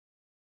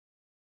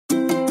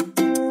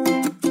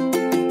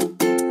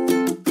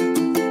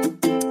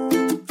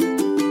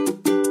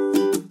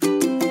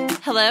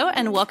Hello,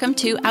 and welcome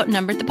to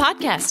Outnumbered the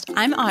Podcast.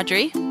 I'm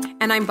Audrey.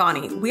 And I'm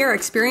Bonnie. We are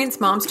experienced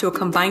moms to a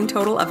combined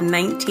total of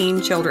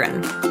 19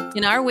 children.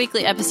 In our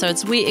weekly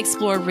episodes, we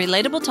explore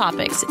relatable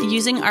topics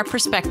using our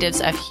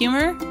perspectives of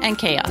humor and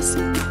chaos.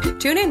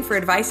 Tune in for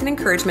advice and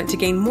encouragement to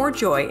gain more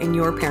joy in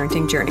your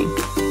parenting journey.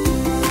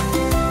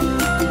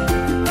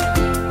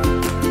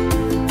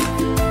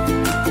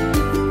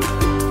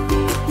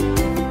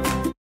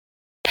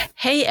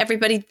 Hey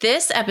everybody,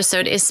 this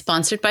episode is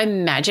sponsored by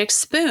Magic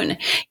Spoon.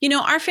 You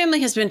know, our family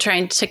has been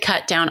trying to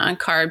cut down on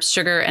carbs,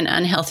 sugar, and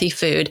unhealthy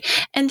food,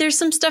 and there's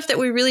some stuff that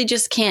we really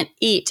just can't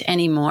eat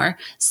anymore.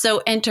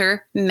 So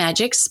enter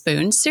Magic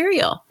Spoon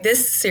cereal.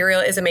 This cereal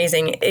is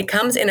amazing. It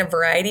comes in a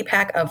variety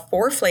pack of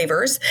 4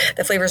 flavors.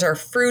 The flavors are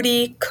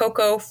fruity,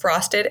 cocoa,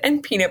 frosted,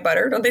 and peanut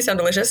butter. Don't they sound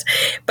delicious?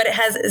 But it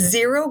has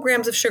 0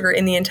 grams of sugar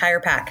in the entire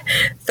pack,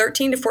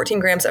 13 to 14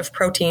 grams of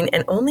protein,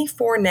 and only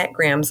 4 net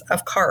grams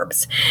of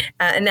carbs.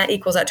 And that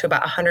equals out to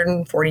about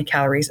 140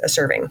 calories a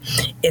serving.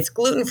 It's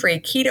gluten-free,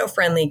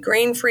 keto-friendly,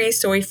 grain-free,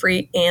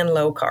 soy-free, and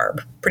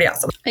low-carb. Pretty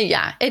awesome.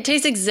 Yeah, it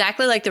tastes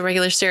exactly like the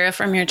regular cereal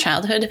from your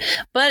childhood,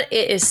 but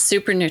it is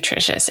super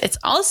nutritious. It's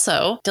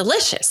also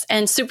delicious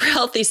and super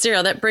healthy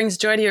cereal that brings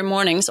joy to your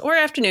mornings or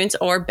afternoons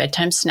or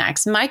bedtime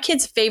snacks. My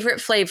kid's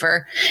favorite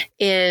flavor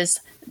is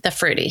the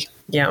fruity.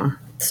 Yum.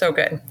 So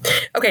good.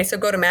 Okay, so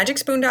go to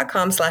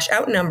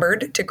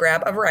magicspoon.com/outnumbered to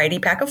grab a variety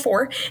pack of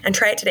 4 and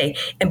try it today.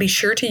 And be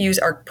sure to use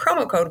our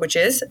promo code, which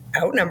is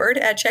outnumbered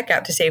at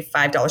checkout, to save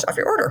 $5 off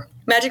your order.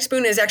 Magic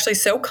Spoon is actually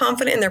so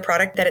confident in their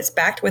product that it's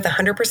backed with a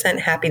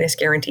 100% happiness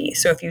guarantee.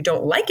 So if you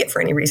don't like it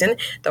for any reason,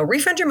 they'll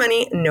refund your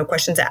money, no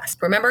questions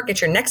asked. Remember, get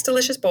your next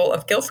delicious bowl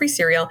of guilt-free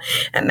cereal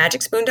at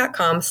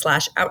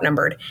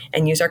magicspoon.com/outnumbered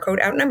and use our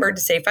code outnumbered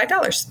to save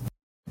 $5.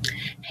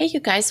 Hey,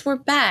 you guys, we're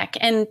back.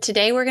 And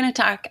today we're going to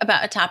talk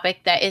about a topic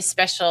that is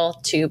special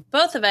to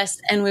both of us.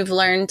 And we've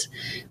learned,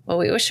 well,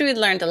 we wish we'd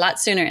learned a lot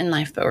sooner in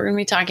life, but we're going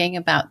to be talking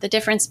about the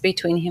difference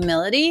between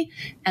humility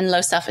and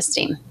low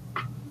self-esteem.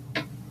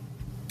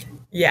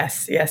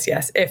 Yes.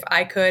 If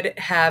I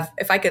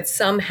could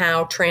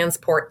somehow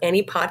transport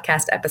any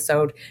podcast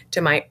episode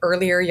to my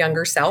earlier,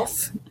 younger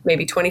self,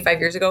 maybe 25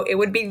 years ago, it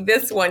would be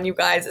this one, you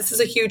guys. This is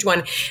a huge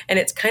one. And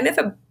it's kind of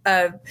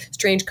a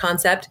strange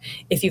concept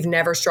if you've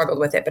never struggled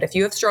with it. But if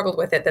you have struggled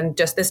with it, then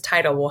just this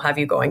title will have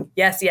you going,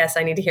 yes,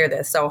 I need to hear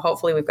this. So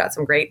hopefully we've got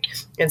some great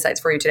insights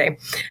for you today.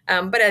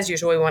 But as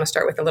usual, we want to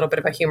start with a little bit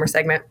of a humor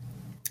segment.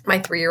 My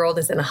 3-year-old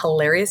is in a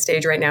hilarious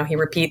stage right now. He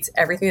repeats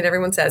everything that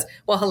everyone says.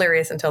 Well,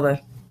 hilarious until the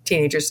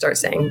teenagers start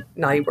saying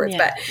naughty words.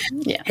 Yeah. But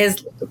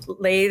his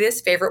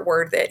latest favorite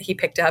word that he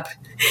picked up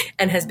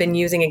and has been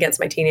using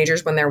against my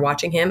teenagers when they're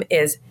watching him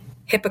is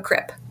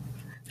hypocrite.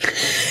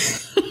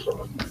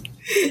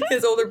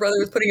 His older brother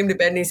was putting him to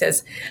bed and he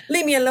says,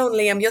 "Leave me alone,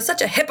 Liam. You're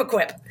such a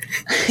hypocrite."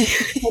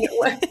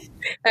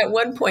 At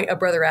one point, a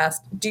brother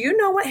asked, "Do you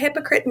know what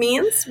hypocrite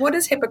means? What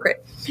is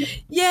hypocrite?"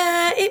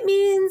 "Yeah, it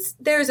means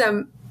there's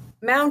a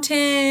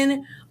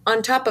mountain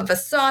on top of a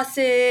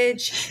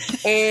sausage,"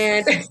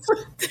 and it's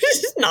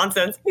just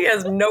nonsense. He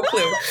has no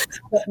clue.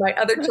 But my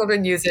other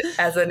children use it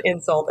as an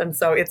insult, and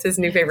so it's his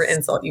new favorite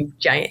insult, "You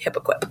giant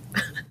hypocrite."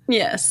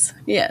 Yes.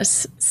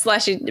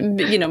 Slash,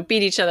 beat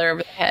each other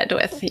over the head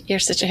with, "You're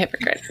such a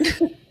hypocrite."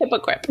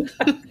 Hypocrite.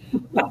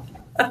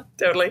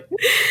 Totally.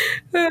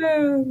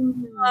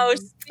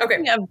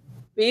 Speaking of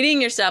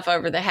beating yourself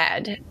over the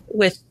head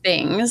with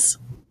things,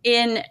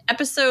 in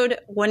episode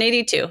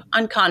 182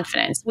 on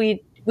confidence,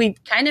 we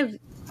kind of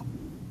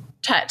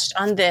touched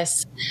on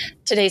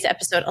today's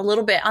episode a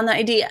little bit on the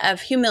idea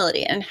of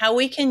humility and how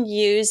we can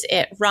use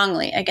it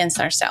wrongly against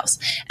ourselves.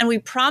 And we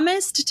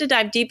promised to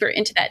dive deeper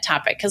into that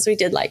topic because we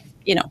did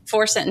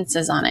 4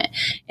 sentences on it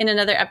in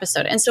another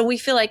episode. And so we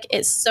feel like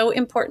it's so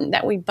important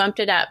that we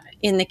bumped it up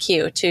in the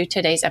queue to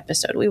today's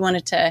episode. We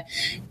wanted to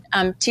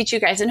teach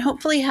you guys and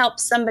hopefully help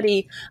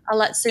somebody a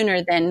lot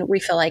sooner than we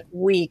feel like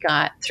we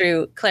got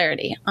through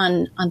clarity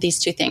on these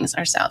 2 things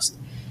ourselves.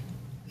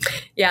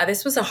 Yeah,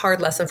 this was a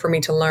hard lesson for me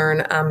to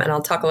learn, and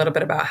I'll talk a little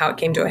bit about how it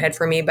came to a head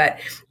for me. But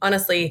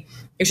honestly,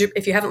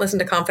 if you haven't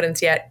listened to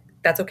Confidence yet,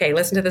 that's okay.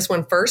 Listen to this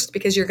one first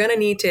because you're going to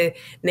need to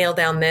nail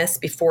down this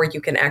before you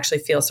can actually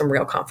feel some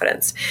real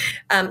confidence.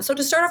 So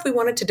to start off, we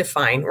wanted to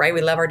define, right? We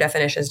love our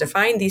definitions.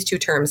 Define these 2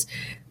 terms,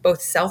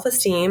 both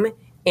self-esteem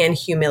and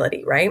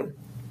humility, right?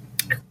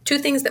 2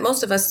 things that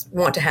most of us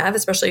want to have,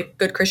 especially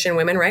good Christian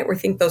women, right? We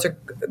think those are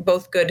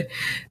both good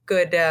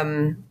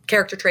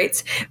character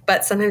traits,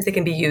 but sometimes they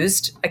can be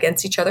used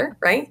against each other,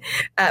 right?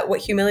 What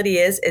humility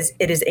is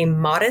it is a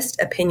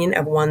modest opinion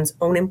of one's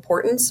own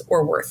importance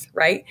or worth,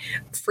 right?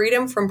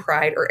 Freedom from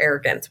pride or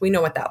arrogance. We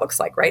know what that looks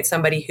like, right?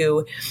 Somebody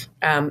who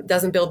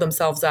doesn't build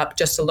themselves up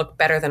just to look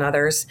better than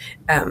others,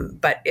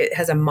 but it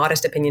has a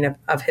modest opinion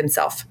of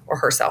himself or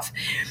herself.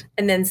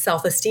 And then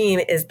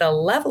self-esteem is the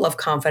level of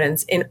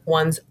confidence in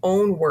one's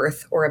own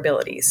worth or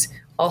abilities,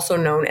 also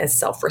known as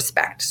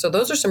self-respect. So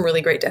those are some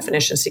really great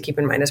definitions to keep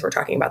in mind as we're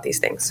talking about these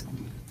things.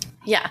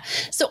 Yeah.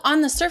 So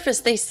on the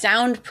surface, they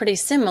sound pretty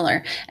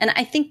similar. And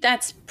I think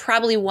that's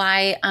probably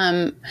why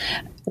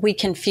we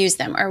confuse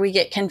them, or we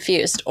get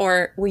confused,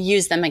 or we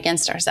use them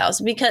against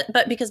ourselves.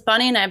 Because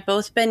Bonnie and I have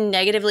both been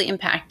negatively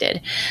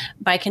impacted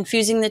by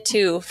confusing the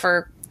two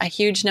for a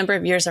huge number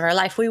of years of our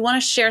life. We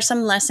want to share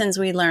some lessons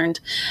we learned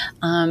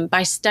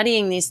by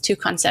studying these two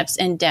concepts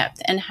in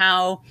depth, and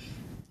how,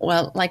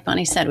 well, like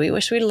Bonnie said, we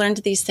wish we'd learned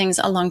these things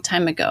a long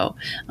time ago,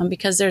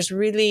 because there's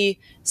really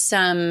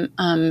some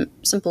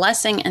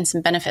blessing and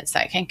some benefits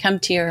that can come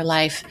to your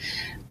life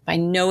by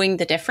knowing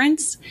the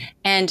difference,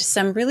 and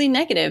some really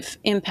negative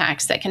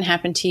impacts that can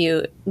happen to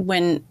you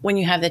when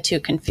you have the two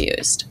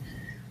confused.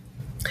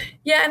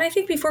 Yeah, and I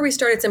think before we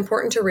start, it's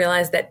important to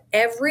realize that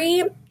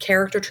every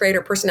character trait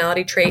or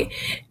personality trait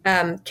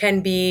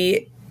can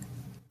be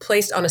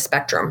placed on a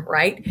spectrum,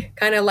 right?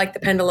 Kind of like the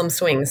pendulum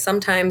swings.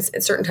 Sometimes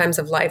at certain times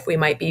of life, we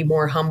might be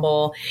more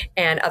humble,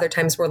 and other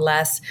times we're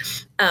less.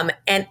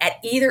 And at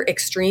either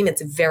extreme,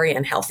 it's very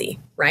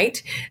unhealthy,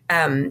 right?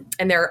 And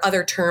there are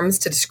other terms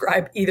to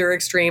describe either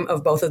extreme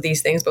of both of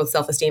these things, both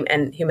self-esteem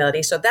and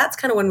humility. So that's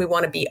kind of when we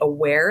want to be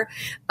aware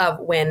of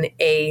when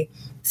a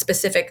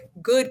specific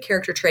good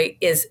character trait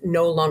is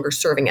no longer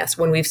serving us,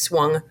 when we've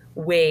swung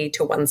way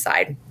to one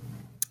side.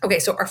 Okay,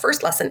 so our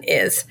first lesson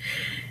is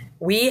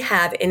we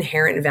have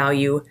inherent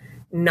value,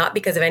 not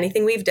because of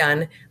anything we've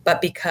done,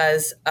 but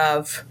because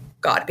of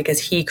God,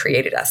 because He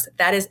created us.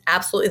 That is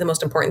absolutely the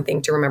most important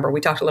thing to remember. We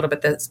talked a little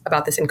bit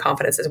about this in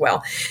confidence as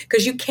well,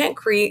 because you can't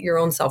create your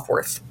own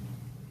self-worth.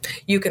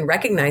 You can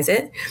recognize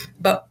it,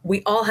 but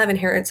we all have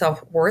inherent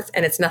self-worth,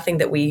 and it's nothing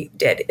that we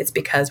did. It's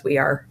because we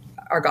are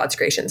God's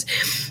creations.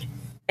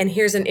 And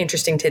here's an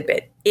interesting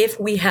tidbit. If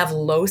we have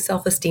low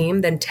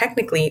self-esteem, then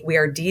technically we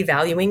are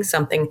devaluing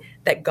something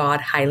that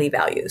God highly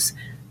values.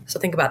 So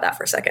think about that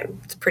for a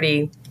second. It's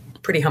pretty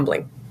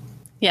humbling.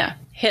 Yeah.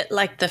 Hit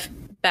like the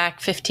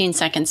back 15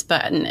 seconds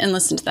button and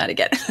listen to that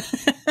again.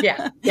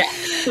 Yeah.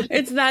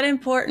 It's that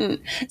important.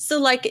 So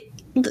like,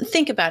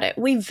 think about it.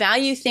 We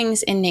value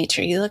things in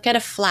nature. You look at a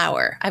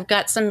flower. I've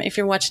got some, if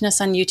you're watching us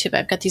on YouTube,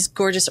 I've got these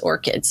gorgeous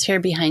orchids here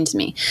behind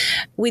me.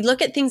 We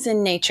look at things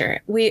in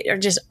nature. We are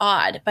just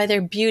awed by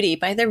their beauty,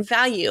 by their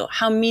value,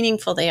 how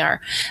meaningful they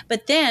are.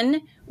 But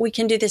then we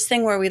can do this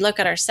thing where we look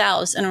at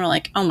ourselves and we're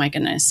like, oh my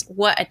goodness,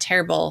 what a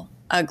terrible,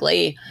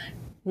 ugly,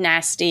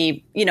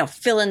 nasty,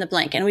 fill in the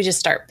blank. And we just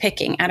start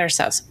picking at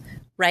ourselves,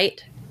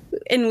 right?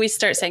 And we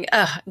start saying,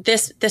 oh,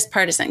 this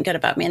part isn't good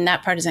about me, and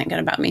that part isn't good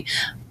about me.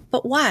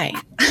 But why?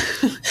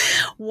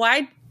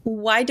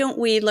 Why don't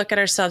we look at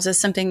ourselves as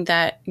something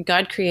that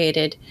God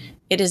created?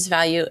 It is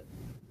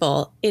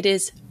valuable. It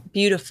is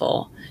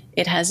beautiful.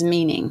 It has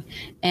meaning.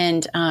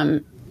 And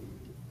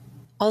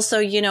also,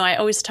 I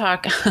always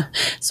talk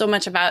so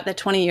much about the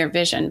 20-year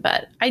vision,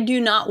 but I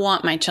do not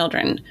want my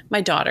children, my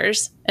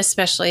daughters,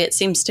 especially, it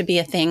seems to be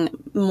a thing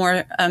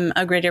more,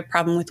 a greater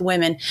problem with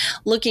women,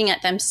 looking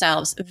at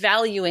themselves,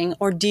 valuing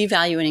or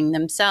devaluing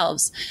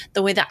themselves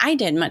the way that I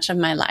did much of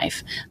my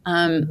life.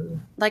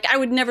 Like I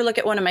would never look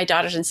at one of my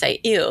daughters and say,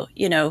 ew,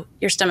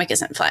 your stomach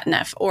isn't flat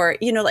enough, or,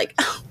 like,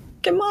 oh,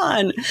 come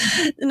on.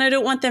 And I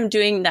don't want them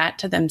doing that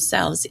to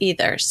themselves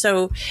either.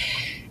 So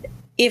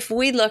if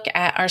we look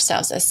at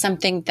ourselves as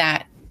something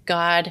that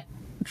God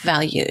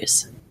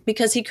values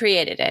because He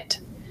created it,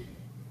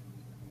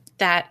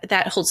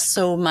 that holds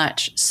so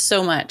much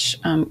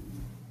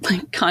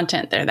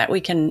content there that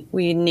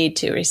we need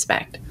to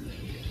respect.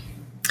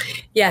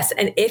 Yes.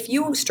 And if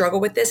you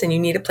struggle with this and you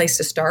need a place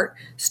to start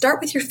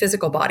with your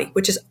physical body,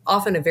 which is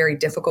often a very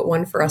difficult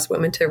one for us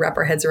women to wrap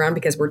our heads around,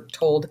 because we're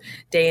told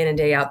day in and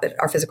day out that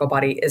our physical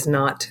body is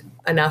not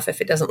enough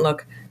if it doesn't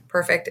look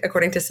perfect,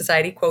 according to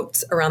society,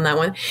 quotes around that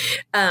one.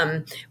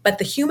 But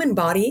the human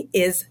body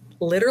is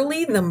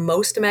literally the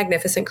most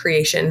magnificent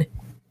creation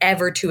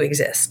ever to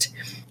exist.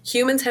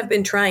 Humans have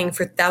been trying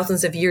for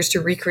thousands of years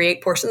to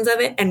recreate portions of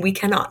it, and we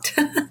cannot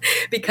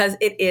because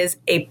it is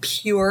a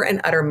pure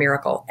and utter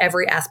miracle,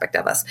 every aspect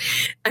of us.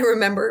 I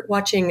remember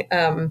watching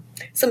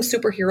some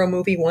superhero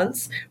movie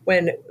once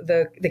when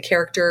the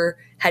character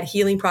had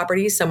healing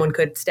properties. Someone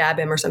could stab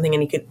him or something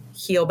and he could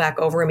heal back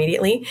over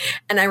immediately.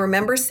 And I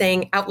remember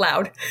saying out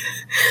loud,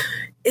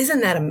 isn't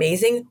that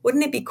amazing?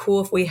 Wouldn't it be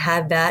cool if we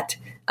had that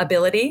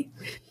ability?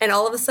 And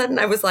all of a sudden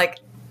I was like,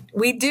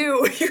 we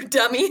do, you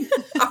dummy.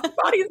 Our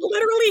bodies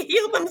literally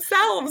heal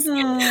themselves.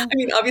 I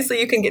mean,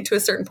 obviously you can get to a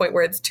certain point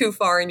where it's too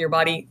far and your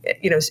body,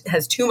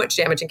 has too much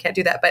damage and can't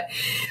do that. But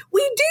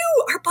we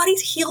do. Our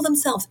bodies heal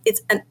themselves.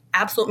 It's an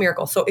absolute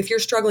miracle. So if you're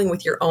struggling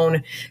with your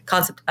own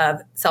concept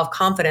of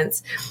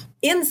self-confidence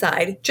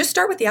inside, just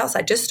start with the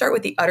outside. Just start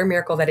with the utter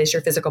miracle that is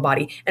your physical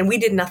body. And we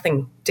did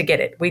nothing to get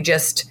it. We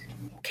just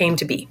came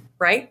to be,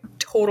 right?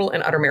 Total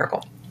and utter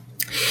miracle.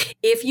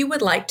 If you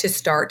would like to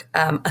start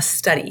a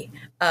study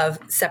of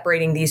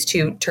separating these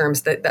two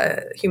terms,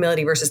 the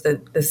humility versus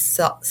the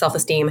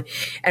self-esteem,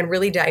 and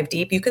really dive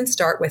deep, you can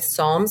start with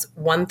Psalms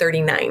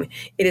 139.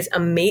 It is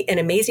an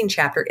amazing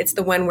chapter. It's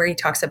the one where he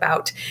talks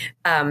about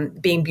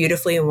being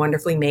beautifully and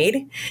wonderfully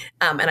made.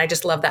 And I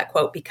just love that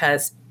quote,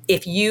 because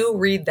if you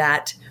read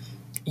that,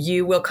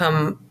 you will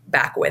come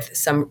back with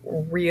some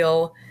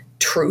real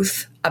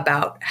truth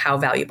about how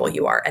valuable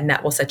you are. And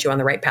that will set you on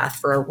the right path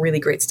for a really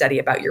great study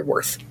about your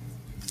worth.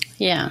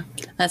 Yeah,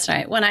 that's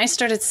right. When I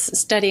started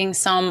studying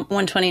Psalm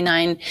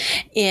 129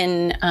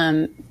 in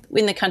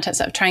the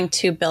context of trying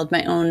to build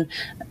my own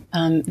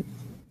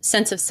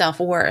sense of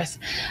self-worth,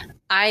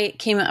 I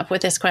came up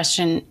with this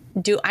question: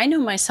 do I know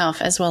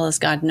myself as well as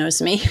God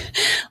knows me?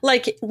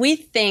 Like, we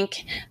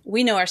think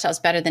we know ourselves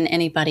better than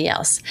anybody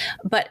else.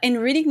 But in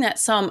reading that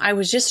psalm, I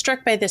was just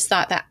struck by this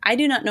thought that I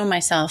do not know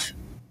myself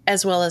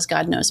as well as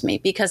God knows me,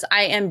 because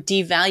I am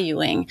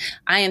devaluing.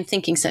 I am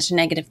thinking such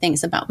negative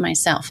things about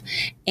myself,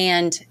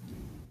 and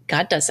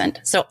God doesn't.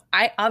 So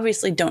I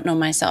obviously don't know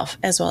myself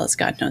as well as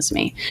God knows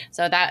me.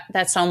 So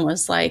that psalm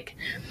was like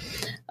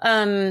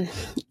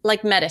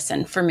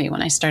medicine for me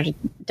when I started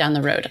down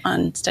the road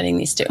on studying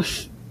these two.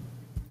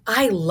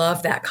 I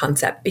love that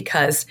concept,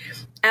 because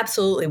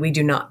absolutely we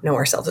do not know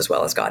ourselves as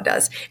well as God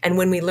does. And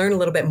when we learn a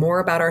little bit more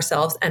about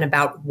ourselves and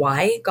about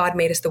why God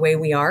made us the way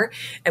we are,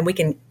 and we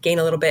can gain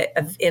a little bit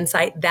of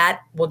insight,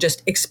 that will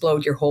just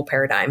explode your whole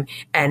paradigm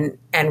and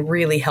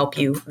really help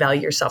you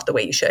value yourself the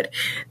way you should.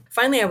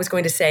 Finally, I was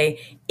going to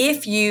say,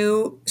 if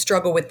you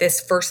struggle with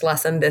this first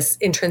lesson, this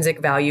intrinsic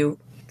value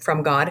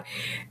from God,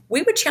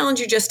 we would challenge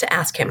you just to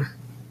ask him.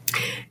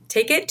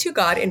 Take it to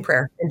God in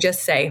prayer and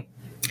just say,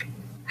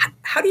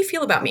 how do you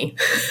feel about me?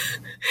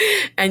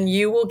 And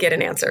you will get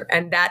an answer.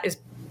 And that is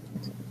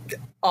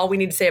all we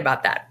need to say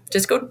about that.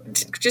 Just go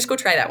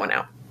try that one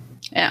out.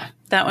 Yeah,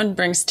 that one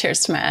brings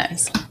tears to my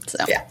eyes. So,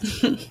 yeah.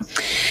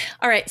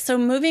 All right. So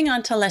moving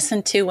on to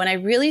lesson 2, when I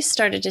really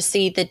started to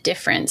see the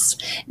difference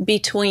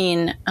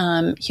between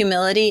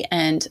humility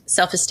and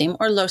self-esteem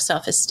or low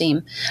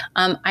self-esteem,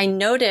 I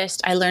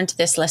learned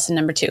this lesson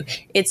number 2.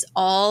 It's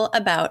all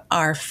about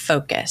our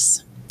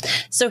focus.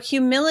 So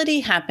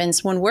humility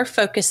happens when we're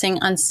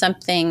focusing on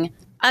something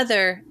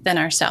other than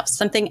ourselves,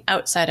 something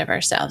outside of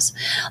ourselves.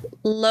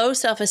 Low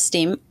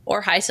self-esteem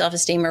or high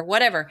self-esteem or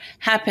whatever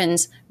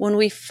happens when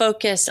we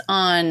focus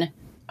on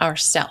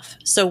ourself.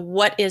 So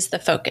what is the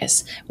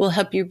focus? Will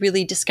help you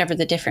really discover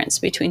the difference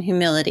between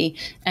humility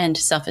and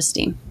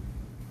self-esteem.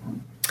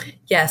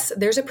 Yes,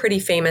 there's a pretty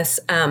famous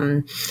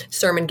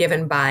sermon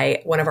given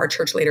by one of our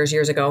church leaders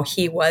years ago.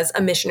 He was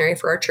a missionary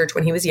for our church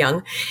when he was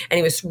young, and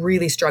he was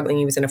really struggling.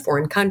 He was in a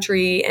foreign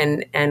country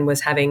and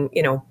was having,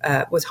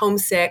 was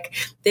homesick,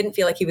 didn't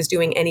feel like he was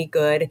doing any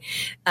good.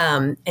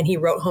 And he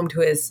wrote home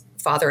to his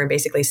father and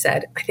basically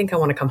said, I think I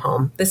want to come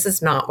home. This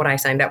is not what I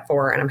signed up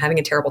for, and I'm having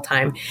a terrible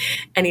time.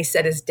 And he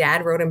said his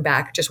dad wrote him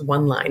back just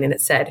one line, and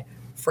it said,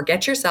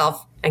 forget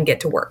yourself and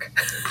get to work.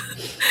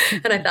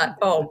 And I thought,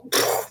 oh,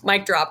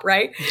 mic drop,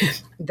 right?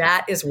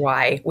 That is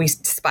why we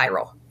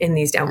spiral in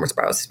these downward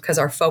spirals, because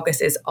our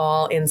focus is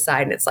all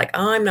inside. And it's like,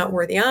 oh, I'm not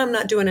worthy. I'm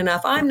not doing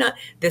enough. I'm not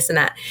this and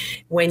that.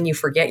 When you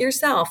forget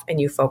yourself and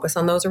you focus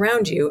on those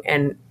around you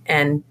and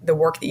the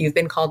work that you've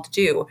been called to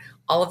do,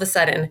 all of a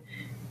sudden,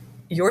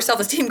 your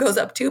self-esteem goes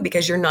up too,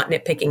 because you're not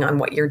nitpicking on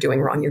what you're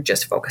doing wrong. You're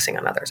just focusing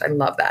on others. I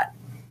love that.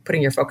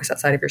 Putting your focus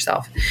outside of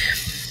yourself.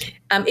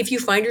 If you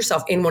find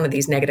yourself in one of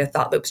these negative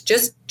thought loops,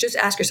 just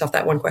ask yourself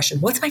that one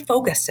question. What's my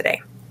focus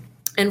today?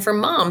 And for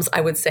moms,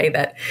 I would say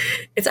that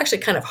it's actually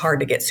kind of hard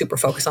to get super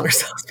focused on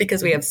ourselves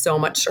because we have so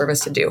much service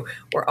to do.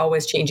 We're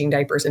always changing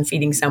diapers and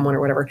feeding someone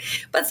or whatever.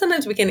 But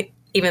sometimes we can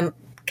even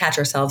catch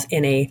ourselves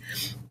in a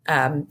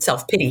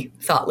self-pity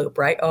thought loop,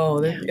 right?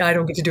 Oh, I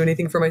don't get to do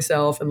anything for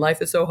myself and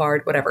life is so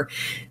hard, whatever.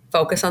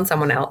 Focus on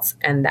someone else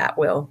and that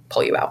will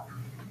pull you out.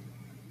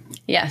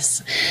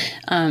 Yes.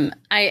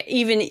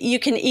 You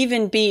can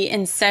even be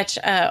in such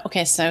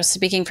so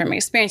speaking from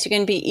experience, you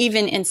can be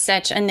even in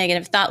such a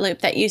negative thought loop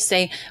that you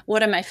say,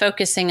 what am I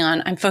focusing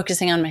on? I'm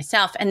focusing on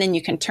myself. And then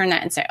you can turn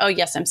that and say, oh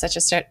yes, I'm such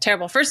a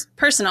terrible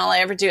person. All I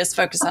ever do is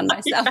focus on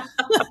myself.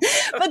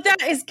 But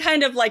that is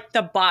kind of like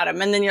the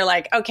bottom. And then you're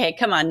like, okay,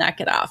 come on,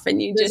 knock it off. And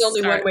there's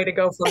only one way to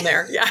go from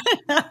there. Yeah.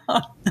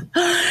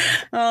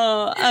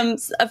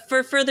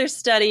 For further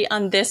study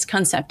on this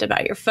concept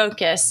about your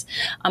focus,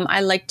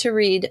 I like to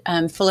read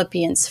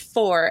Philippians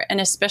 4,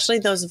 and especially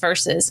those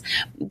verses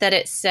that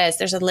it says,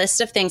 there's a list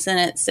of things and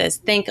it says,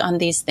 think on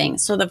these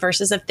things. So the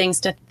verses of things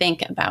to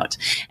think about.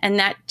 And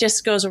that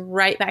just goes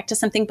right back to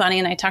something Bonnie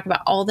and I talk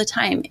about all the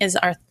time, is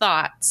our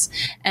thoughts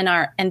and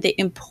the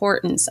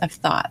importance of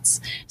thoughts.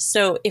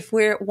 So if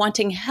we're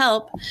wanting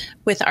help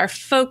with our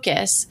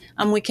focus,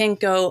 we can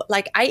go,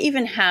 like, I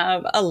even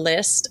have a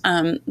list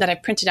that I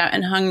printed out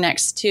and hung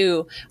next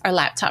to our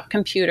laptop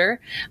computer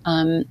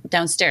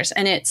downstairs.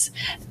 And it's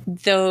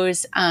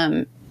those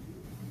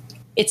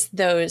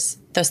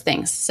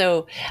things.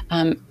 So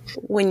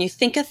when you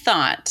think a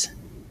thought,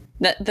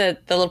 the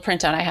little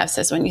printout I have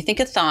says, when you think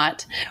a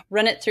thought,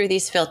 run it through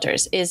these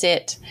filters. Is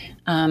it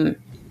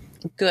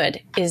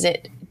good? Is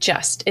it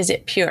just? Is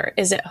it pure?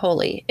 Is it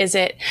holy? Is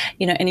it,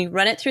 and you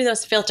run it through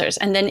those filters.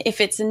 And then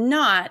if it's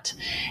not,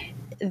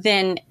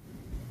 then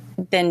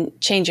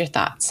change your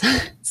thoughts.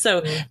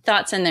 So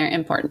thoughts and their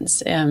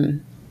importance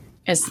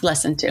is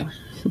lesson 2.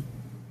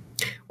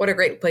 What a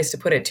great place to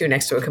put it too,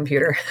 next to a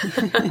computer.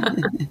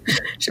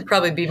 Should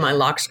probably be my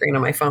lock screen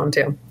on my phone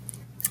too.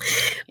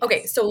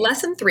 Okay, so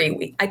lesson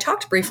 3, I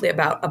talked briefly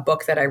about a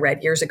book that I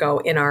read years ago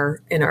in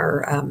our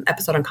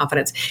episode on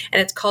confidence,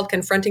 and it's called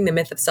Confronting the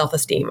Myth of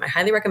Self-Esteem. I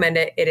highly recommend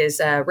it. It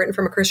is written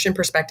from a Christian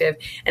perspective,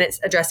 and it's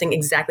addressing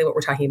exactly what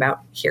we're talking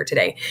about here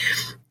today.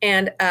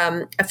 And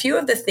a few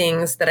of the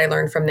things that I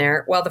learned from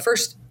there, well, the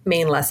first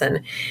main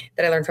lesson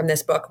that I learned from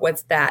this book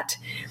was that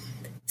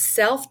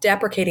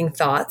self-deprecating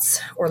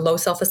thoughts or low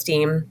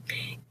self-esteem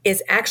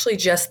is actually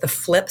just the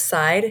flip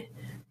side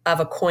of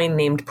a coin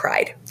named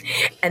pride.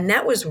 And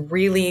that was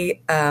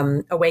really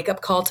a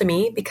wake-up call to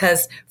me,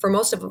 because for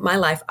most of my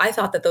life, I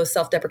thought that those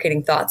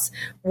self-deprecating thoughts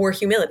were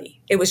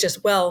humility. It was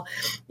just, well,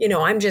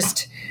 I'm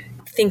just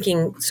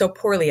thinking so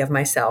poorly of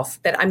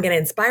myself that I'm going to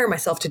inspire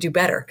myself to do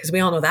better, because we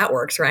all know that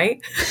works,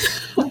 right?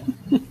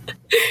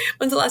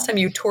 When's the last time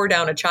you tore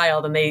down a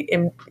child and they,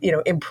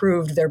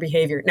 improved their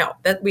behavior? No,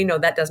 that we know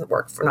that doesn't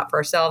work, not for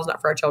ourselves,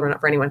 not for our children, not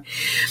for anyone.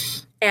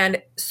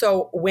 And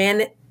so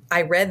when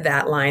I read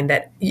that line,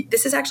 that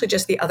this is actually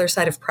just the other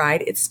side of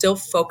pride, it's still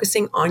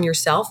focusing on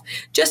yourself,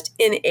 just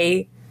in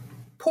a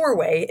poor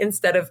way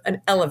instead of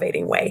an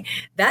elevating way.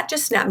 That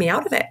just snapped me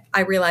out of it.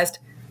 I realized,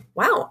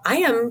 wow, I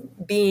am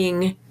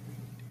being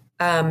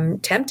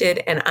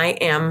tempted, and I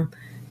am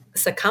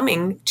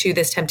succumbing to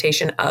this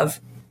temptation of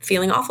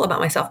feeling awful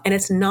about myself. And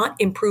it's not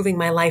improving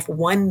my life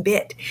one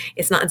bit.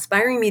 It's not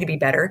inspiring me to be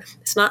better.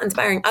 It's not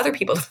inspiring other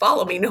people to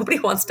follow me. Nobody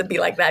wants to be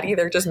like that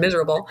either, just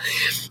miserable.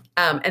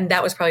 And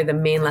that was probably the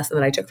main lesson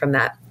that I took from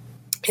that,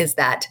 is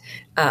that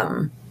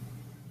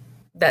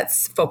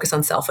that's focus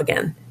on self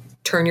again.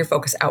 Turn your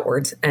focus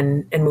outwards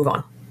and move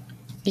on.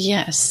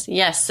 Yes.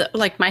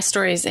 Like my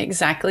story is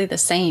exactly the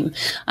same.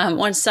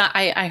 Once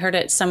I heard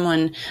it,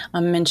 someone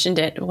mentioned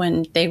it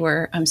when they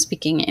were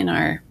speaking in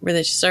our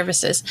religious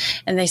services,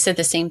 and they said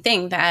the same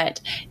thing, that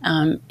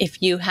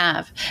if you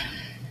have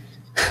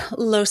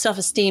low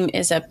self-esteem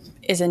is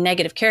a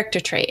negative character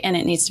trait, and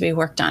it needs to be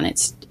worked on.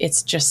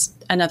 It's just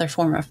another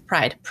form of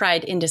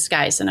pride in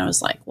disguise. And I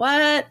was like,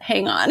 what?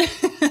 Hang on.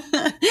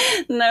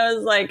 And I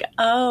was like,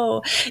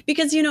 oh,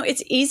 because,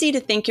 it's easy to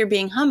think you're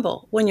being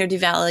humble when you're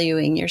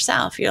devaluing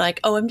yourself. You're like,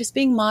 oh, I'm just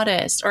being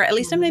modest, or at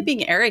least I'm not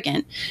being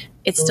arrogant.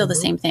 It's still the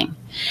same thing.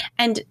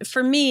 And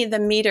for me, the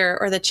meter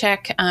or the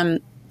check,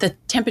 the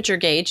temperature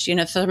gauge,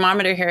 the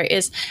thermometer here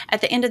is, at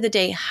the end of the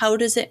day, how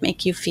does it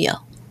make you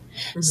feel?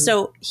 Mm-hmm.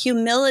 So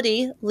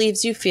humility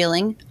leaves you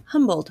feeling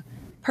humbled,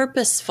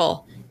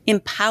 purposeful,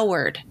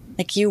 empowered.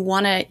 Like you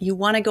want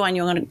to go on,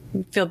 you want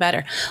to feel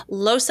better.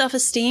 Low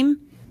self-esteem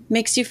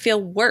makes you feel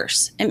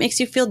worse. It makes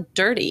you feel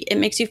dirty. It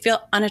makes you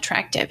feel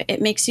unattractive.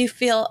 It makes you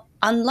feel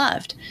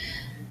unloved,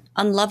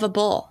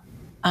 unlovable.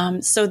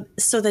 So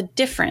the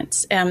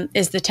difference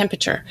is the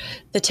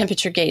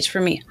temperature gauge for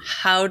me.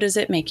 How does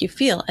it make you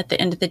feel at the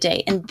end of the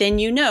day? And then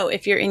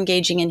if you're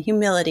engaging in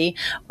humility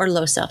or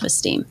low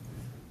self-esteem.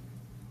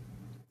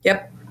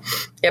 Yep,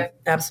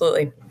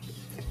 absolutely.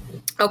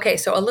 Okay,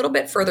 so a little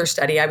bit further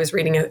study. I was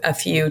reading a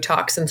few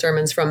talks and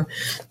sermons from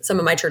some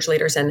of my church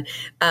leaders, and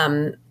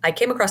I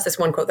came across this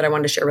one quote that I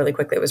wanted to share really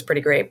quickly. It was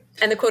pretty great.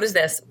 And the quote is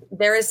this: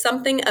 "There is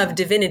something of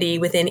divinity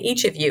within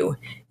each of you.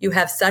 You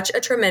have such a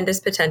tremendous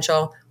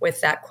potential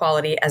with that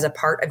quality as a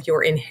part of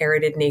your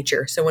inherited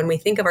nature." So when we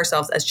think of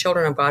ourselves as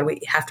children of God, we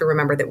have to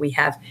remember that we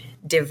have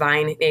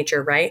divine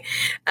nature, right?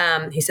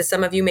 He says,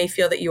 "Some of you may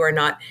feel that you are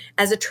not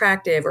as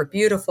attractive or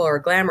beautiful or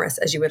glamorous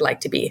as you would like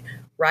to be.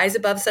 Rise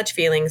above such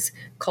feelings,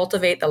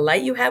 cultivate the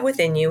light you have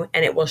within you,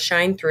 and it will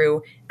shine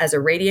through as a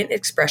radiant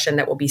expression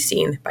that will be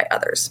seen by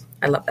others."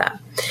 I love that.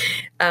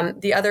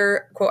 The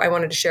other quote I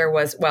wanted to share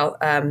was,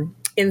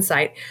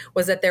 insight,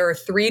 was that there are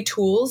 3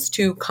 tools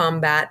to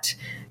combat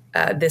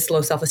this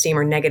low self-esteem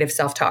or negative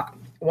self-talk.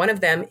 One of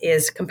them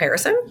is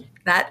comparison.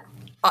 That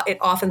it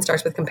often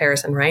starts with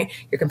comparison, right?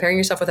 You're comparing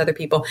yourself with other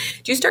people.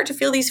 Do you start to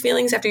feel these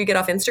feelings after you get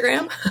off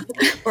Instagram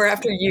or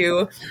after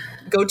you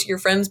go to your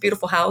friend's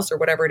beautiful house or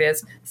whatever it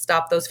is?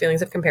 Stop those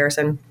feelings of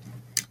comparison.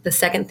 The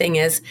second thing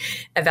is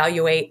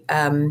evaluate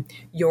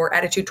your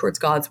attitude towards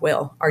God's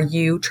will. Are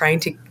you trying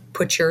to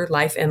put your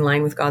life in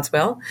line with God's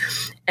will?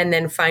 And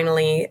then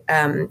finally,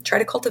 try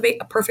to cultivate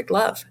a perfect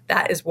love.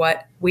 That is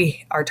what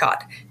we are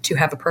taught, to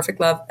have a perfect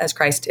love as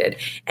Christ did.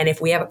 And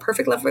if we have a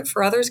perfect love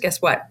for others,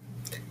 guess what?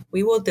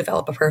 We will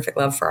develop a perfect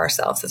love for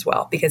ourselves as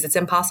well, because it's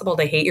impossible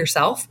to hate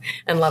yourself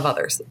and love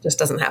others. It just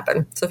doesn't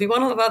happen. So if you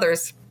want to love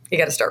others, you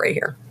got to start right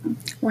here.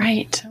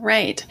 Right.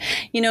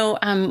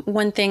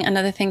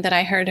 Another thing that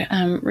I heard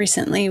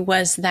recently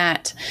was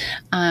that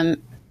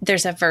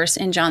there's a verse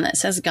in John that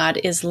says God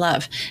is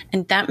love.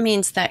 And that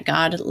means that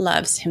God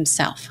loves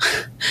himself.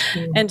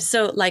 Mm. And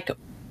so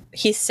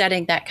he's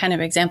setting that kind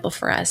of example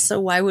for us. So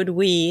why would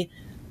we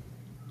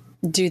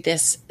do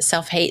this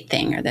self-hate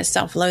thing or this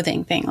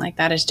self-loathing thing? Like,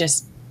 that is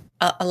just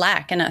a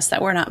lack in us, that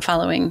we're not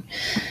following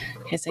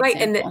his example.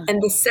 Right.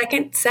 And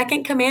the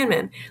second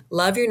commandment,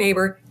 love your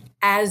neighbor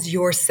as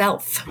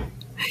yourself.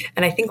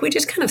 And I think we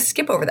just kind of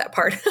skip over that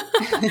part.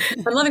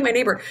 I'm loving my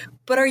neighbor,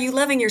 but are you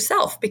loving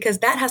yourself? Because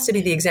that has to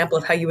be the example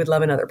of how you would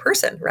love another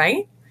person,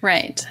 right?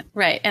 Right.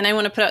 And I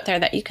want to put out there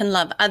that you can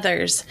love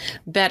others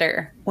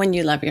better when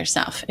you love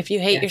yourself. If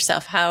you hate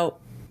yourself, how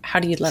how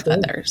do you love Sure.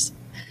 others?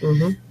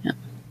 Mm-hmm. Yeah.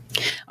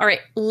 All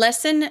right.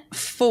 Lesson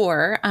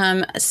 4.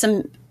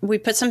 We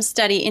put some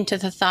study into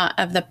the thought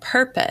of the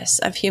purpose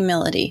of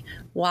humility.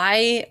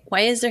 Why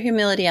is there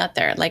humility out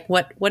there? Like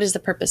what is the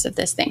purpose of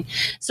this thing?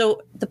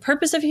 So the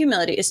purpose of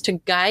humility is to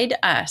guide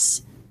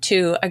us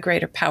to a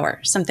greater power,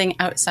 something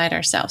outside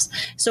ourselves.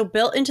 So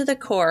built into the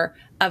core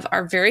of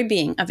our very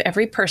being, of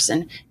every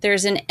person,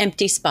 there's an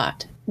empty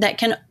spot that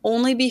can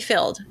only be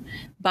filled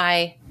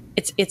by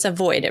it's a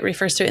void. It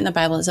refers to it in the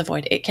Bible as a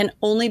void. It can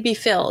only be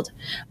filled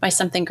by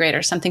something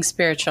greater, something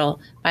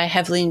spiritual, by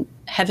a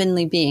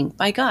heavenly being,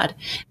 by God.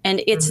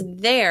 And it's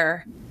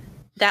there,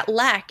 that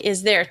lack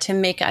is there to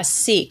make us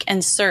seek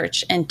and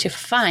search and to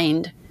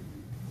find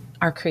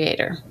our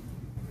Creator.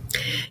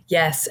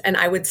 Yes. And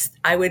I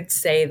would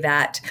say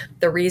that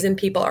the reason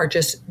people are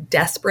just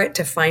desperate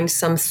to find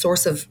some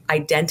source of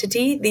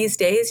identity these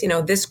days,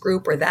 this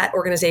group or that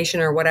organization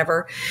or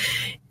whatever,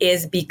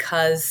 is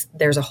because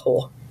there's a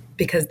hole,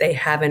 because they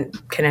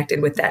haven't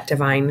connected with that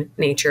divine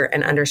nature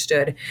and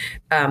understood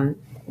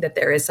that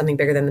there is something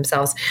bigger than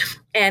themselves.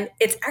 And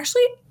it's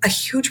actually a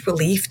huge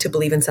relief to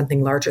believe in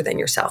something larger than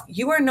yourself.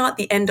 You are not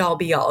the end all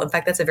be all. In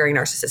fact, that's a very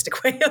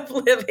narcissistic way of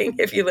living.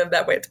 If you live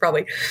that way, it's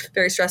probably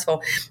very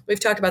stressful. We've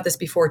talked about this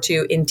before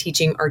too, in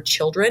teaching our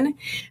children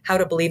how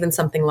to believe in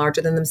something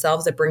larger than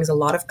themselves. It brings a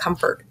lot of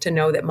comfort to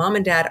know that mom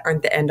and dad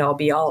aren't the end all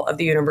be all of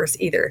the universe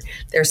either.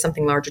 There's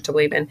something larger to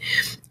believe in.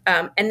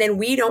 And then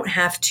we don't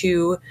have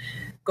to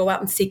go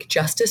out and seek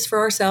justice for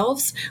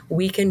ourselves.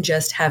 We can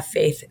just have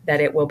faith that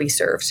it will be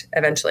served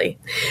eventually.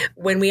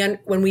 When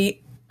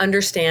we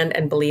understand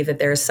and believe that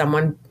there is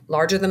someone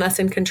larger than us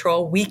in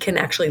control, we can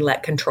actually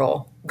let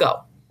control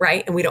go,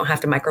 right? And we don't have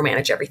to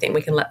micromanage everything.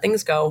 We can let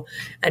things go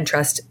and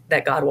trust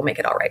that God will make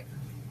it all right.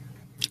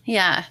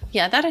 Yeah,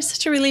 that is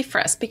such a relief for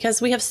us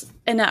because we have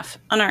enough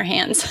on our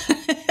hands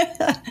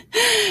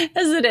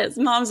as it is.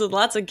 Moms with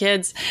lots of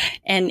kids,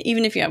 and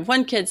even if you have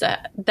one kid,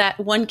 that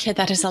one kid,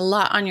 that is a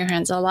lot on your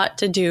hands, a lot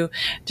to do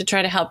to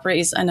try to help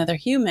raise another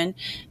human.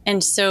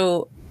 And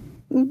so,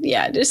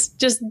 yeah,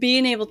 just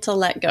being able to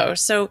let go.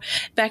 So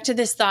back to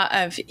this thought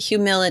of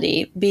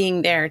humility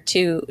being there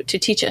to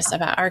teach us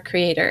about our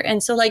Creator.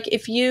 And so,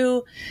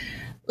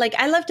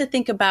 I love to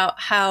think about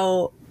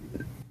how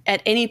at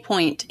any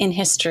point in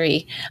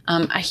history,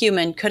 a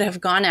human could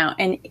have gone out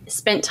and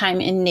spent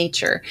time in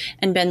nature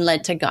and been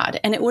led to God.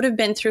 And it would have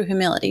been through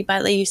humility.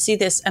 But you see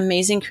this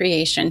amazing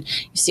creation.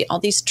 You see all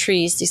these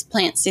trees, these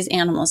plants, these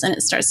animals, and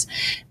it starts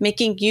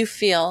making you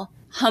feel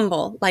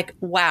humble, like,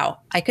 wow,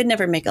 I could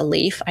never make a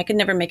leaf. I could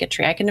never make a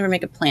tree. I could never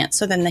make a plant.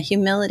 So then the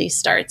humility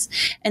starts.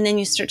 And then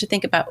you start to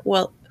think about,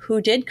 well, who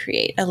did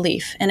create a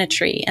leaf and a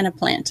tree and a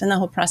plant and the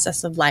whole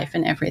process of life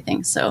and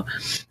everything. So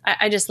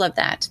I just love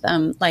that.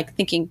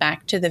 Thinking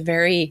back to the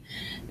very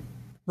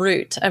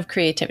root of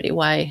creativity,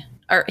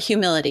 or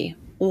humility,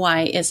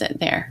 why is it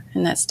there?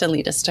 And that's to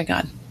lead us to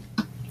God.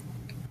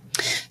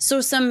 So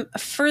some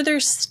further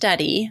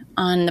study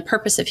on the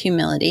purpose of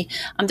humility.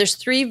 There's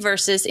 3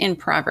 verses in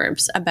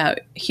Proverbs about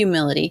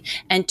humility,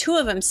 and 2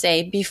 of them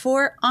say,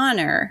 before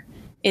honor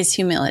is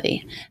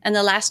humility. And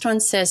the last one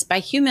says, by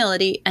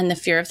humility and the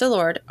fear of the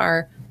Lord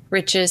are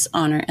riches,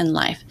 honor, and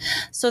life.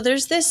 So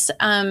there's this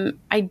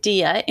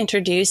idea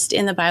introduced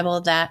in the Bible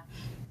that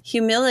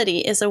humility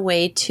is a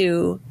way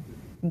to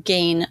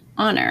gain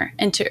honor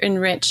and to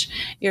enrich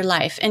your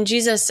life. And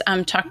Jesus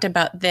talked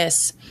about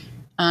this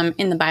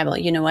in the Bible.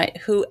 You know what?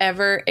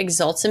 Whoever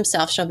exalts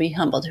himself shall be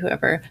humbled.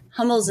 Whoever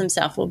humbles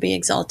himself will be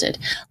exalted.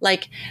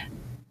 Like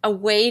a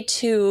way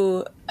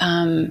to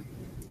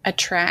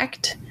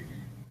attract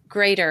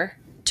greater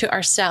to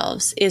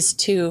ourselves is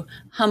to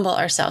humble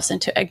ourselves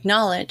and to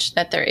acknowledge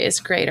that there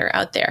is greater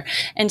out there.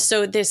 And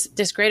so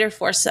this greater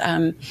force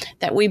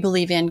that we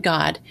believe in,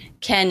 God,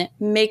 can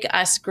make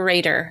us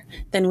greater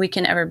than we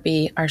can ever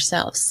be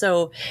ourselves.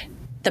 So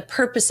the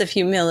purpose of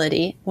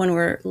humility, when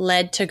we're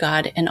led to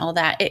God and all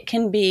that, it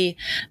can be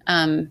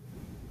to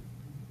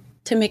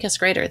make us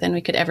greater than we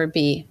could ever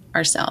be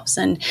ourselves.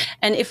 And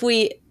if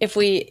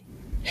we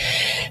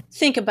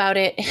think about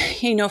it,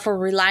 if we're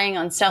relying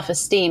on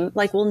self-esteem,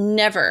 we'll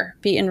never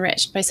be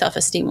enriched by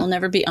self-esteem. We'll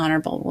never be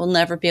honorable. We'll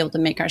never be able to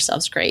make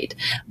ourselves great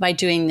by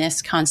doing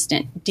this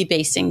constant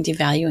debasing,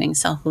 devaluing,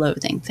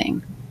 self-loathing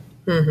thing.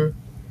 Mm-hmm.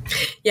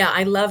 Yeah,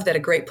 I love that a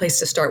great place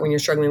to start when you're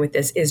struggling with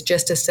this is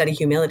just to study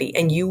humility.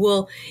 And you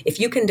will, if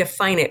you can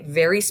define it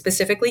very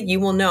specifically, you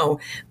will know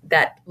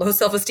that low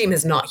self-esteem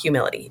is not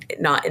humility,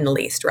 not in the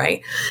least,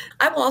 right?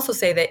 I will also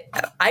say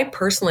that I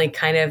personally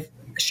kind of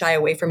shy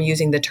away from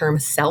using the term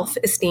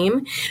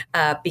self-esteem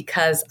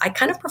because I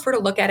kind of prefer to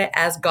look at it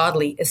as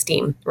godly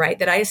esteem, right?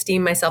 That I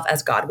esteem myself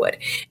as God would.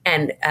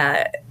 And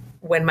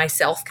when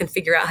myself can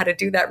figure out how to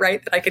do that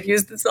right, that I could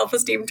use the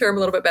self-esteem term a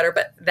little bit better.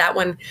 But that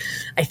one,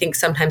 I think,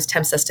 sometimes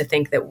tempts us to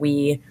think that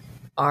we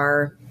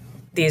are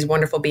these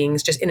wonderful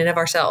beings just in and of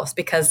ourselves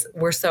because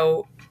we're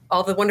so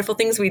all the wonderful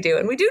things we do.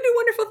 And we do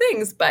wonderful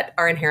things, but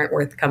our inherent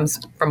worth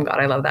comes from God.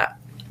 I love that.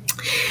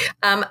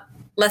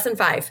 Lesson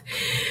 5,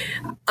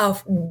 a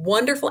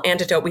wonderful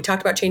antidote. We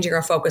talked about changing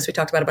our focus. We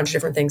talked about a bunch of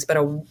different things, but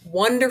a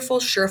wonderful,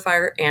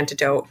 surefire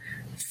antidote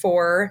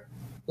for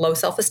low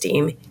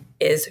self-esteem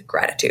is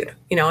gratitude.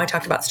 I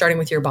talked about starting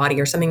with your body,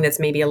 or something that's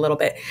maybe a little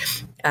bit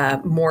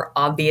more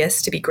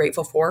obvious to be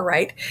grateful for,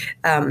 right?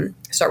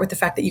 Start with the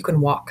fact that you can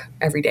walk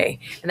every day,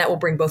 and that will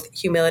bring both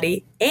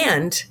humility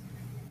and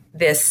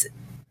this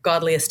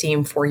godly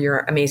esteem for your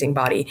amazing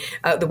body,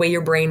 the way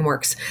your brain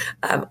works,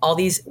 all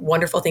these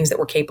wonderful things that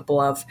we're capable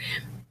of.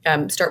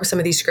 Start with some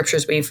of these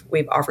scriptures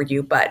we've offered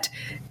you, but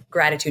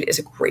gratitude is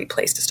a great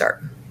place to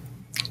start.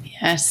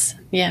 Yes.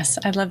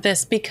 I love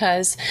this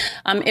because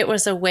it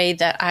was a way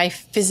that I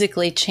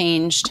physically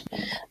changed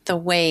the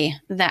way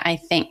that I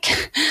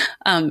think,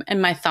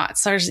 and my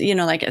thoughts are,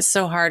 it's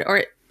so hard,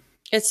 or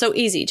it's so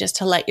easy just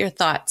to let your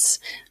thoughts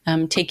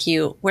take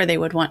you where they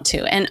would want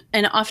to.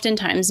 And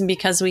oftentimes,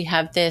 because we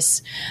have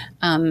this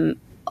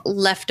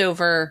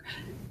leftover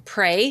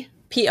prey,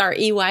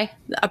 P-R-E-Y,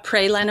 a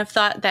prey line of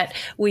thought, that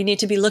we need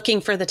to be looking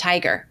for the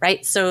tiger,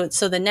 right? So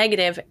the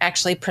negative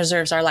actually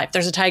preserves our life.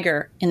 There's a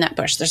tiger in that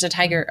bush. There's a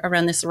tiger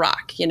around this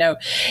rock,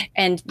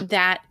 and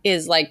that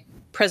is like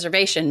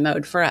preservation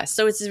mode for us.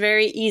 So it's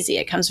very easy.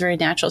 It comes very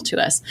natural to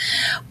us.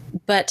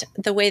 But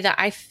the way that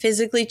I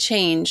physically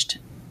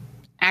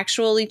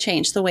actually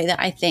changed the way that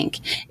I think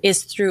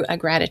is through a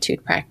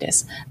gratitude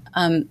practice,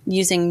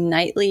 using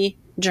nightly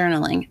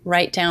journaling.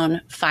 Write down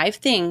 5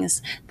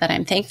 things that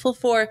I'm thankful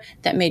for,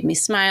 that made me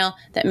smile,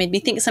 that made me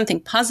think something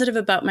positive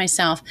about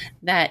myself,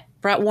 that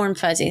brought warm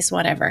fuzzies,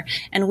 whatever.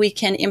 And we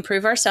can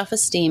improve our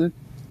self-esteem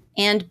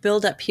and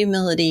build up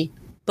humility,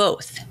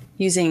 both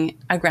using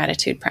a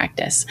gratitude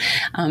practice.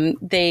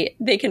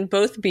 They can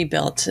both be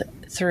built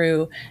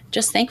through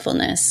just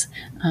thankfulness.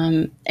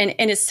 And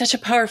it's such a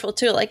powerful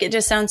tool. Like, it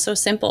just sounds so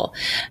simple,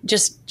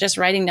 just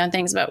writing down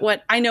things. But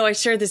what I know, I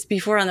shared this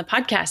before on the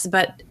podcast,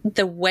 but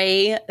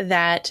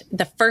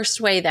the first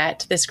way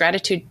that this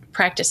gratitude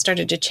practice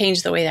started to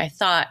change the way that I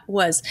thought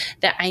was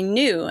that I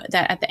knew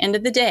that at the end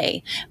of the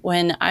day,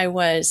 when I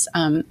was,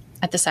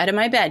 at the side of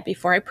my bed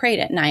before I prayed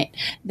at night,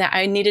 that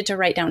I needed to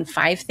write down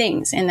 5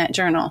 things in that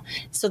journal.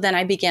 So then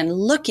I began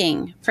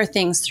looking for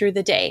things through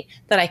the day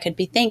that I could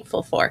be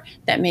thankful for,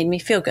 that made me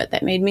feel good,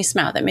 that made me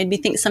smile, that made me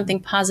think something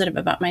positive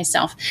about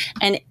myself,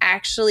 and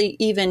actually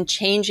even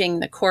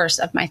changing the course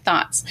of my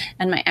thoughts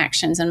and my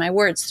actions and my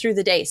words through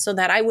the day, so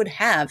that I would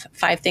have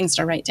 5 things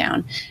to write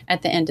down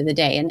at the end of the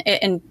day.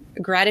 And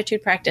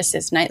gratitude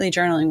practices, nightly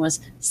journaling, was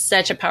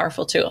such a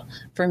powerful tool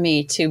for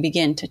me to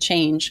begin to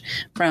change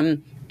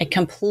from a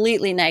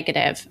completely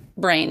negative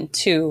brain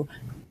to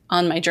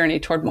on my journey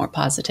toward more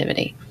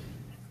positivity.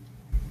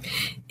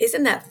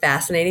 Isn't that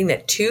fascinating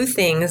that 2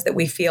 things that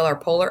we feel are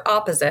polar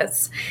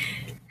opposites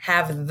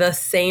have the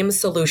same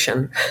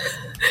solution?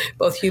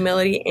 Both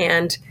humility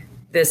and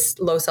this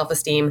low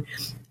self-esteem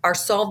are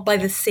solved by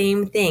the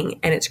same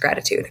thing, and it's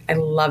gratitude. I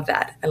love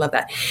that.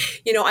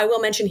 I will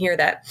mention here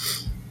that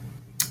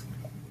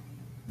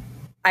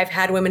I've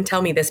had women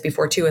tell me this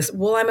before too, is,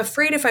 well, I'm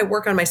afraid if I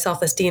work on my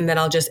self-esteem, then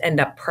I'll just end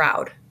up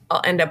proud. I'll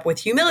end up with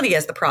humility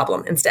as the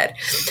problem instead.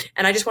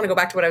 And I just want to go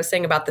back to what I was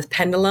saying about the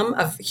pendulum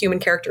of human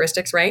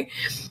characteristics, right?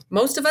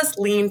 Most of us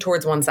lean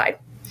towards one side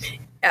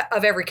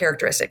of every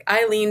characteristic.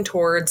 I lean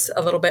towards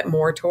a little bit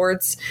more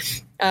towards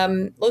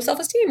low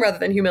self-esteem rather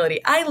than humility.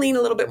 I lean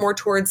a little bit more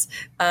towards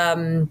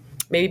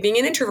maybe being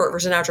an introvert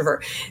versus an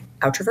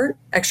outrovert.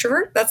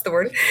 Extrovert? That's the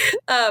word.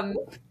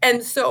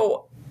 And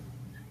so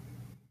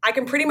I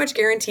can pretty much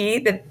guarantee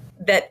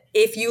that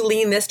if you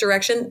lean this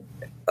direction,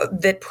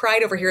 that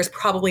pride over here is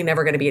probably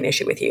never going to be an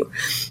issue with you.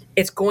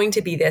 It's going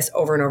to be this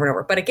over and over and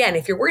over. But again,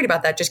 if you're worried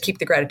about that, just keep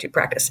the gratitude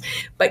practice,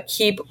 but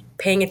keep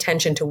paying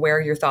attention to where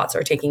your thoughts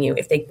are taking you.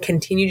 If they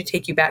continue to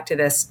take you back to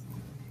this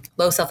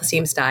low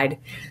self-esteem side,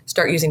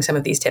 start using some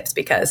of these tips,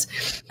 because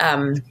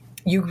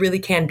you really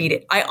can beat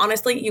it. I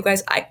honestly, you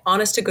guys,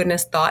 honest to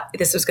goodness thought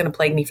this was going to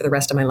plague me for the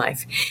rest of my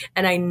life.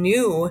 And I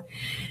knew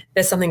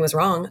that something was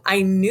wrong.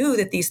 I knew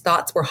that these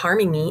thoughts were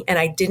harming me, and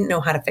I didn't know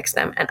how to fix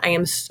them. And I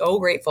am so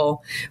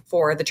grateful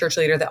for the church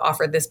leader that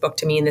offered this book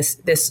to me and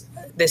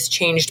this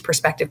changed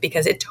perspective,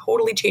 because it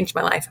totally changed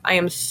my life. I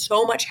am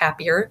so much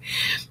happier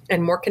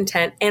and more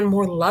content and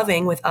more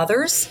loving with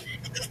others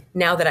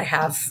now that I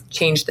have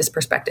changed this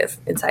perspective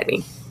inside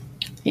me.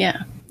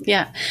 Yeah.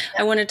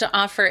 I wanted to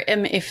offer,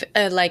 if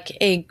like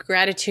a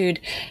gratitude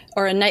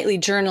or a nightly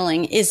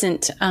journaling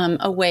isn't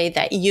a way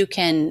that you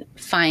can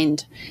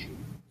find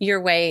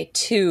your way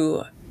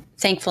to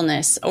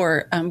thankfulness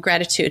or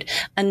gratitude.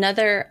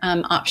 Another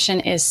option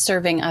is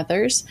serving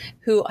others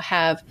who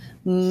have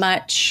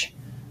much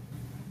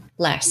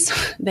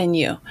less than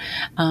you,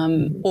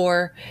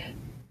 or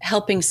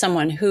helping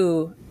someone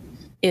who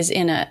is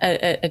in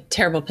a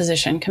terrible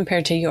position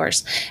compared to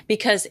yours,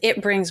 because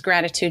it brings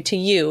gratitude to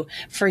you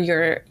for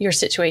your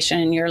situation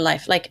in your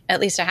life. Like,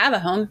 at least I have a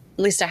home, at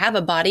least I have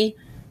a body,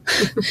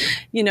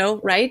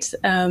 right?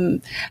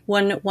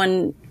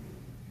 One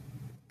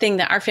thing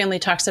that our family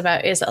talks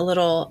about is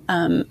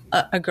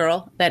a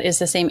girl that is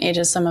the same age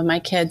as some of my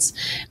kids,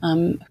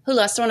 who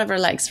lost one of her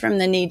legs from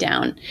the knee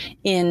down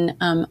in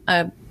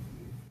a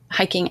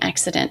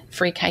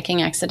freak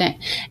hiking accident.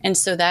 And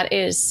so that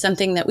is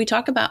something that we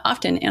talk about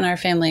often in our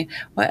family.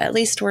 Well, at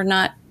least we're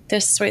not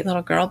this sweet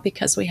little girl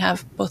because we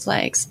have both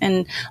legs.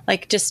 And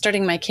like just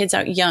starting my kids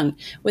out young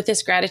with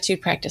this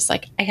gratitude practice,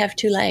 like I have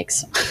 2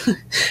 legs,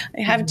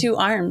 I have 2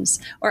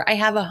 arms, or I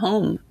have a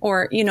home,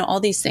 or,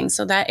 all these things.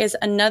 So that is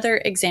another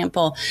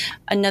example,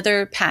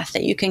 another path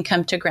that you can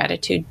come to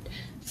gratitude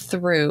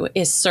through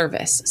is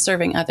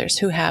serving others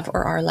who have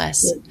or are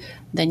less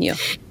than you.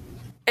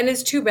 And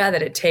it's too bad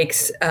that it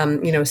takes,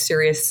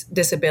 serious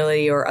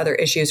disability or other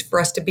issues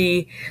for us to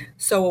be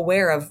so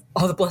aware of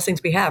all the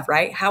blessings we have,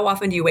 right? How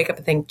often do you wake up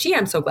and think, gee,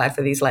 I'm so glad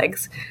for these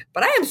legs,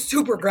 but I am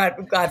super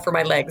glad for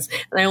my legs.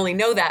 And I only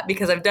know that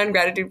because I've done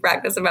gratitude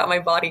practice about my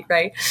body,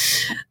 right?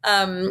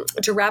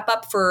 To wrap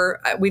up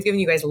we've given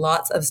you guys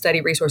lots of study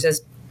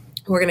resources.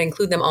 We're going to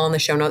include them all in the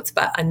show notes,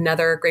 but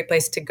another great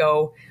place to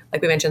go,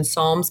 like we mentioned,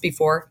 Psalms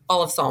before,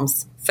 all of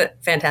Psalms,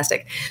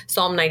 fantastic.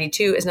 Psalm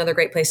 92 is another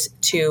great place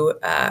to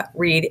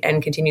read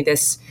and continue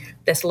this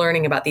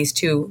learning about these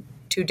two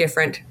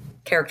different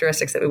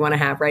characteristics that we want to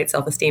have, right?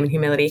 Self-esteem and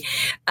humility.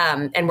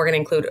 And we're going to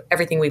include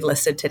everything we've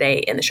listed today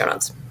in the show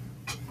notes.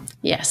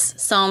 Yes.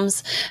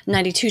 Psalms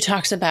 92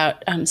 talks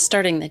about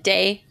starting the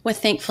day with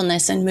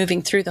thankfulness and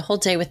moving through the whole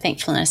day with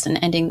thankfulness and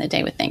ending the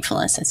day with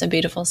thankfulness. It's a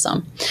beautiful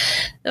psalm.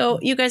 So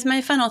you guys,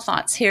 my final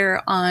thoughts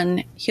here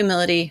on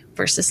humility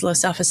versus low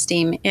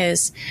self-esteem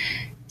is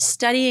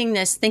studying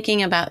this,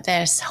 thinking about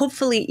this,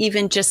 hopefully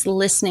even just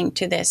listening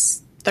to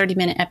this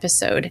 30-minute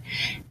episode.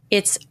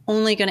 It's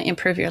only going to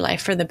improve your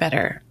life for the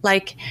better.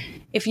 Like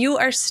if you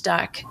are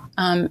stuck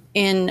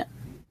in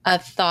a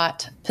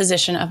thought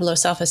position of low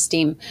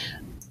self-esteem,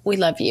 we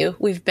love you.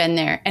 We've been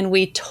there. And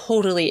we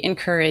totally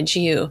encourage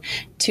you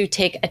to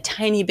take a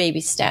tiny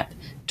baby step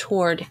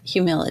toward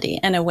humility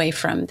and away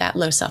from that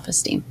low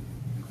self-esteem.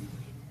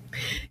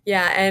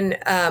 Yeah. And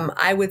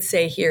I would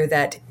say here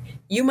that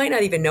you might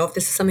not even know if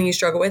this is something you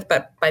struggle with,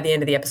 but by the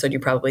end of the episode, you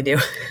probably do.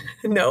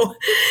 No.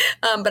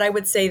 But I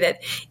would say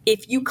that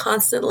if you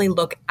constantly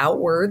look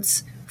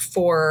outwards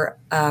for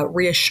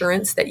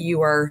reassurance that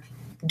you are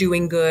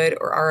doing good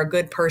or are a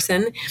good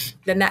person,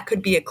 then that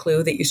could be a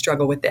clue that you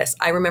struggle with this.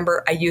 I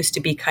remember I used to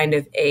be kind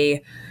of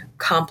a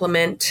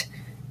compliment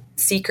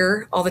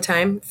seeker all the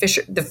time,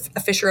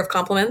 a fisher of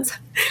compliments.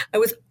 I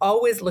was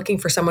always looking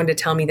for someone to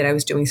tell me that I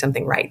was doing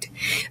something right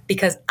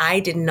because I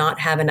did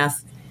not have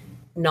enough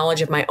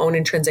knowledge of my own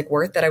intrinsic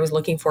worth that I was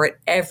looking for it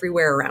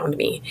everywhere around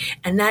me.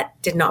 And that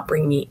did not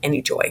bring me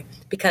any joy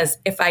because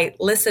if I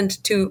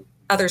listened to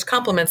others'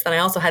 compliments, then I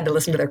also had to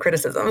listen to their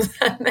criticisms.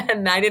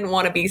 And I didn't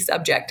want to be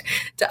subject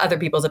to other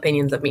people's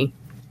opinions of me.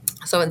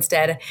 So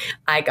instead,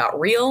 I got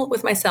real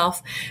with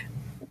myself,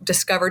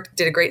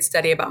 did a great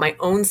study about my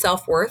own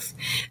self-worth,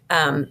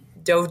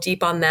 dove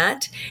deep on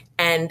that.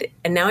 And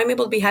now I'm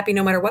able to be happy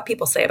no matter what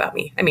people say about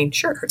me. I mean,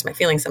 sure, it hurts my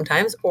feelings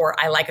sometimes, or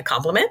I like a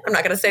compliment. I'm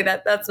not going to say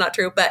that that's not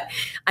true, but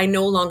I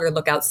no longer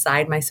look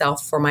outside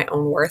myself for my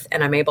own worth.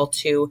 And I'm able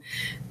to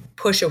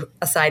push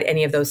aside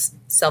any of those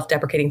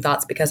self-deprecating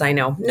thoughts because I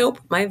know, nope,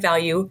 my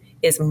value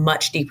is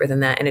much deeper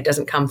than that. And it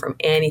doesn't come from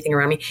anything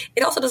around me.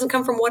 It also doesn't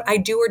come from what I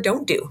do or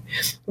don't do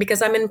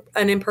because I'm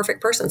an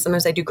imperfect person.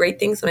 Sometimes I do great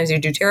things. Sometimes I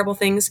do terrible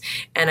things.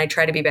 And I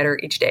try to be better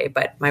each day.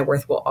 But my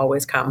worth will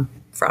always come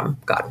from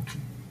God.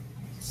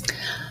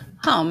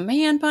 Oh,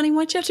 man, Bonnie,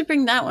 why'd you have to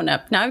bring that one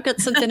up? Now I've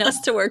got something else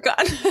to work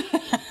on.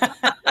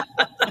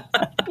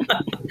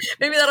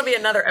 Maybe that'll be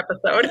another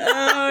episode.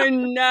 Oh,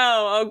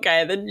 no.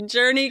 Okay. The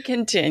journey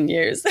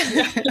continues.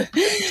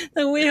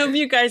 So we hope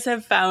you guys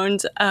have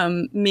found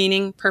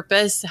meaning,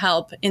 purpose,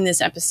 help in this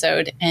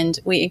episode. And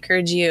we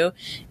encourage you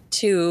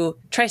to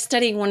try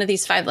studying one of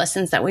these 5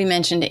 lessons that we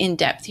mentioned in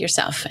depth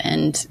yourself.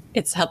 And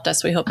it's helped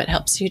us. We hope it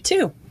helps you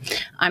too.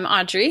 I'm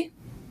Audrey.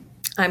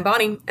 I'm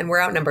Bonnie, and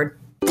we're outnumbered.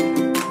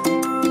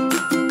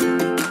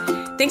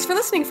 Thanks for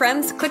listening,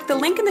 friends. Click the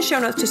link in the show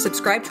notes to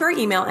subscribe to our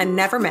email and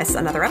never miss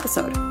another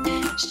episode.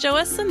 Show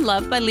us some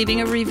love by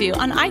leaving a review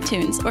on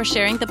iTunes or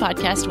sharing the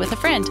podcast with a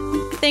friend.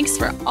 Thanks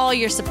for all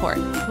your support.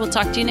 We'll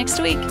talk to you next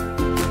week.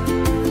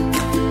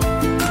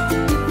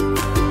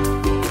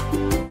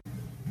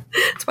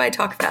 That's why I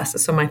talk fast,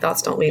 so my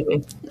thoughts don't leave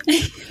me.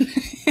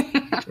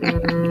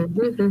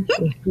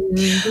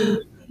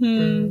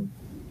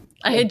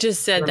 I had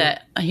just said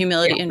that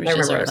humility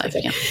enriches our life.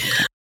 Yeah.